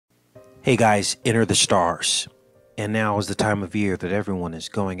Hey guys, enter the stars. And now is the time of year that everyone is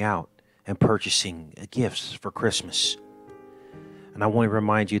going out and purchasing gifts for Christmas. And I want to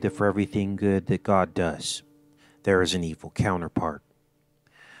remind you that for everything good that God does, there is an evil counterpart.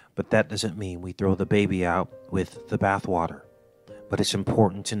 But that doesn't mean we throw the baby out with the bathwater. But it's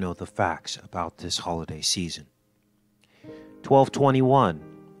important to know the facts about this holiday season. 12/21,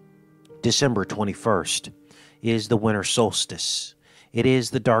 December 21st, is the winter solstice. It is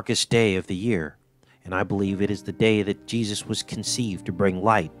the darkest day of the year, and I believe it is the day that Jesus was conceived to bring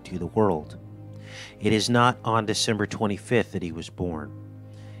light to the world. It is not on December 25th that he was born.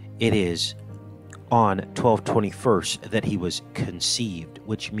 It is on 12/21 that he was conceived,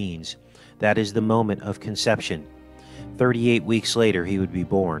 which means that is the moment of conception. 38 weeks later, he would be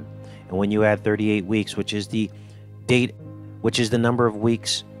born. And when you add 38 weeks, which is the date, which is the number of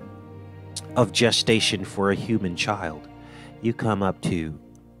weeks of gestation for a human child, you come up to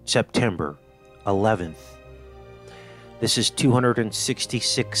September 11th. This is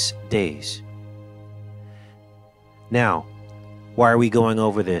 266 days. Now, why are we going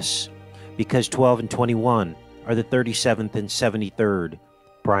over this? Because 12 and 21 are the 37th and 73rd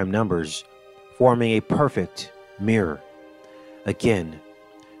prime numbers, forming a perfect mirror. Again,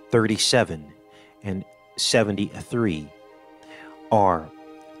 37 and 73 are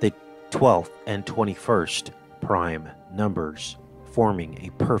the 12th and 21st prime numbers, forming a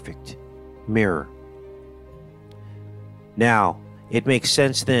perfect mirror. Now, it makes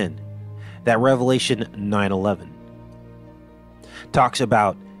sense then that Revelation 9:11 talks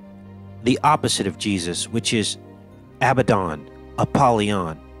about the opposite of Jesus, which is Abaddon,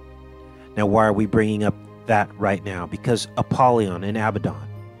 Apollyon. Now, why are we bringing up that right now? Because Apollyon and Abaddon,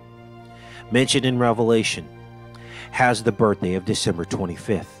 mentioned in Revelation, has the birthday of December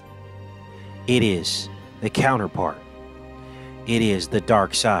 25th. It is the counterpart. It is the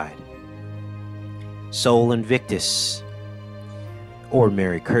dark side. Sol Invictus, or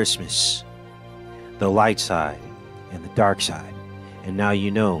Merry Christmas. The light side and the dark side. And now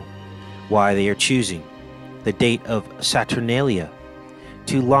you know why they are choosing the date of Saturnalia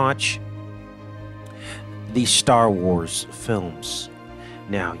to launch the Star Wars films.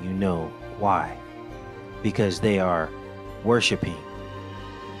 Now you know why. Because they are worshiping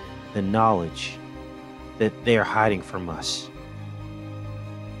the knowledge that they are hiding from us.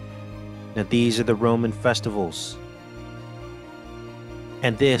 Now these are the Roman festivals.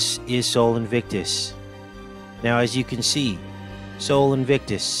 And this is Sol Invictus. Now as you can see, Sol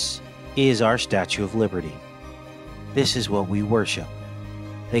Invictus is our Statue of Liberty. This is what we worship.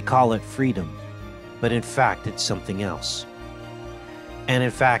 They call it freedom, but in fact it's something else. And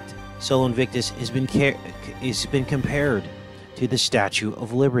in fact, Sol Invictus has been compared to the Statue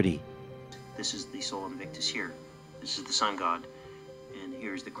of Liberty. This is the Sol Invictus here. This is the sun god, and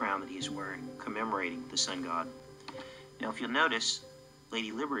here's the crown that he is wearing, commemorating the sun god. Now if you'll notice,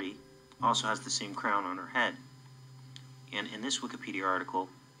 Lady Liberty also has the same crown on her head. And in this Wikipedia article,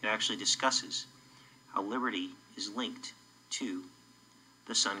 it actually discusses how liberty is linked to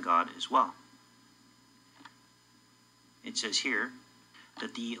the sun god as well. It says here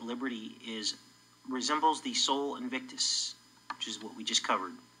that the liberty resembles the Sol Invictus, which is what we just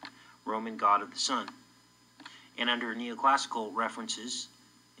covered, Roman god of the sun. And under neoclassical references,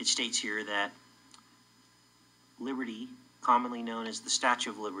 it states here that liberty, commonly known as the Statue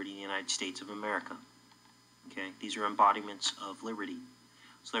of Liberty in the United States of America. Okay, these are embodiments of liberty.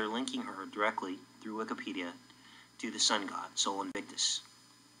 So they're linking her directly through Wikipedia to the sun god, Sol Invictus,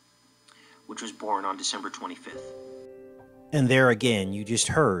 which was born on December 25th. And there again, you just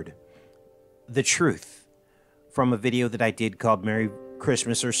heard the truth from a video that I did called Merry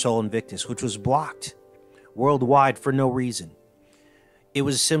Christmas or Sol Invictus, which was blocked worldwide for no reason. It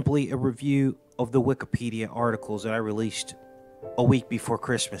was simply a review of the Wikipedia articles that I released a week before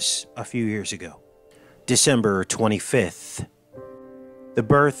Christmas a few years ago. December 25th, the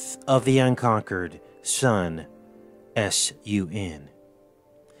birth of the unconquered sun, S-U-N,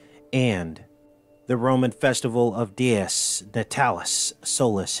 and the Roman festival of Dies Natalis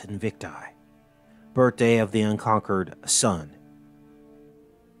Solis Invicti, birthday of the unconquered sun.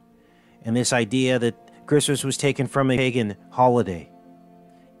 And this idea that Christmas was taken from a pagan holiday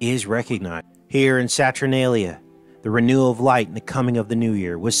is recognized. Here in Saturnalia, the renewal of light and the coming of the new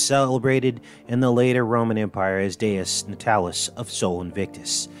year was celebrated in the later Roman Empire as Dies Natalis of Sol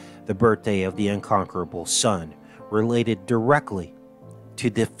Invictus, the birthday of the unconquerable sun, related directly to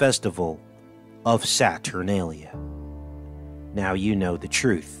the festival of Saturnalia. Now you know the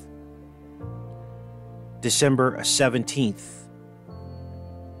truth. December 17th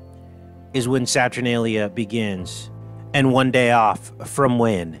is when Saturnalia begins, and one day off from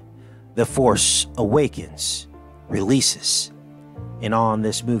when The Force Awakens releases. And on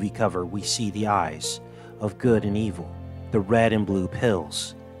this movie cover, we see the eyes of good and evil, the red and blue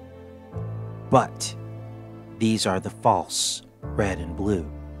pills. But these are the false red and blue.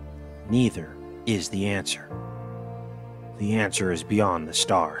 Neither is the answer. The answer is beyond the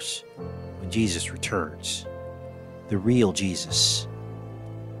stars, when Jesus returns, the real Jesus.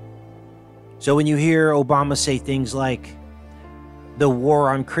 So when you hear Obama say things like the war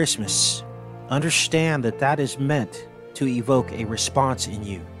on Christmas, understand that that is meant to evoke a response in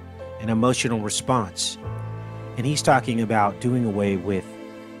you, an emotional response. And he's talking about doing away with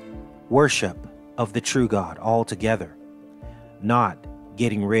worship of the true God altogether, not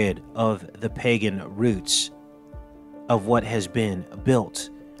getting rid of the pagan roots of what has been built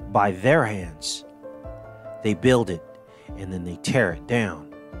by their hands. They build it and then they tear it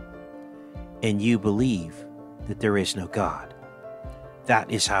down. And you believe that there is no God.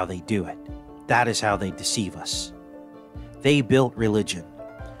 That is how they do it. That is how they deceive us. They built religion.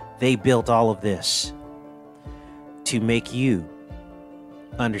 They built all of this to make you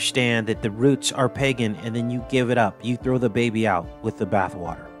understand that the roots are pagan, and then you give it up. You throw the baby out with the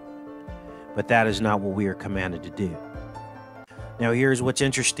bathwater. But that is not what we are commanded to do. Now here's what's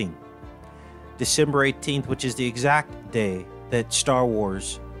interesting. December 18th, which is the exact day that Star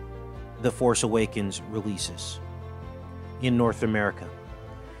Wars The Force Awakens releases in North America.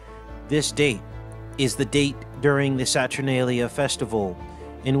 This date is the date during the Saturnalia festival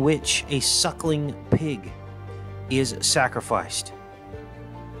in which a suckling pig is sacrificed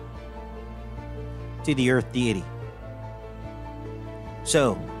to the earth deity.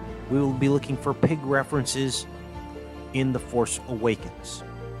 So, we will be looking for pig references in The Force Awakens.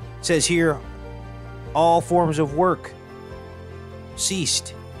 It says here, all forms of work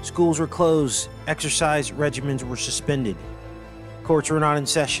ceased. Schools were closed. Exercise regimens were suspended. Courts were not in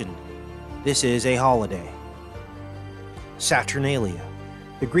session. This is a holiday. Saturnalia.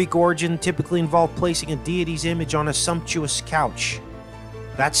 The Greek origin typically involved placing a deity's image on a sumptuous couch.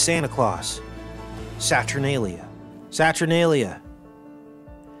 That's Santa Claus. Saturnalia. Saturnalia.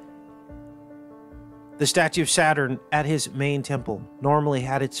 The statue of Saturn at his main temple normally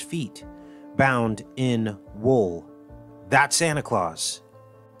had its feet bound in wool. That's Santa Claus.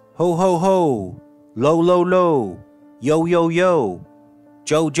 Ho ho ho. Lo lo lo. Yo yo yo.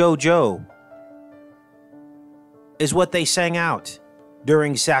 Jo jo jo. Is what they sang out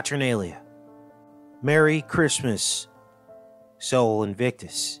during Saturnalia. Merry Christmas, Sol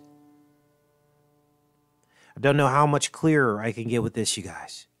Invictus. I don't know how much clearer I can get with this, you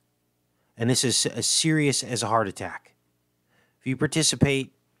guys. And this is as serious as a heart attack. If you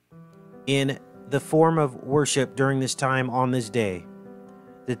participate in the form of worship during this time on this day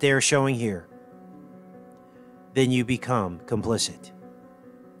that they are showing here, then you become complicit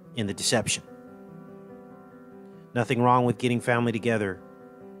in the deception. Nothing wrong with getting family together,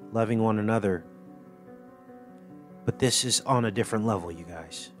 loving one another. But this is on a different level, you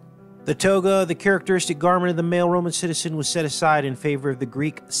guys. The toga, the characteristic garment of the male Roman citizen, was set aside in favor of the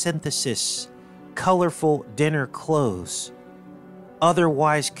Greek synthesis, colorful dinner clothes,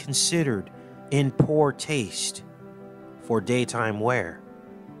 otherwise considered in poor taste for daytime wear.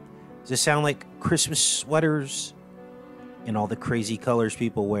 Does this sound like Christmas sweaters and all the crazy colors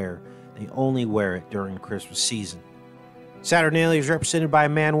people wear? They only wear it during Christmas season. Saturnalia is represented by a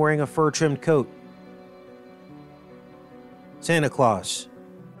man wearing a fur-trimmed coat. Santa Claus.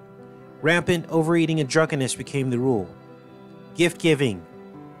 Rampant overeating and drunkenness became the rule. Gift-giving.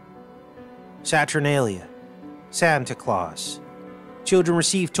 Saturnalia. Santa Claus. Children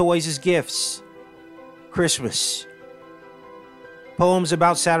receive toys as gifts. Christmas. Poems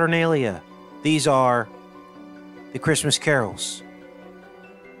about Saturnalia. These are the Christmas carols.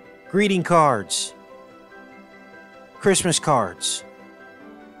 Greeting cards. Christmas cards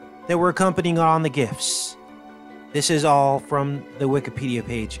that were accompanying on the gifts. This is all from the Wikipedia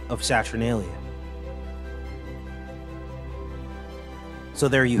page of Saturnalia. So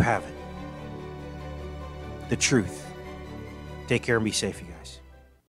there you have it. The truth. Take care and be safe, you guys.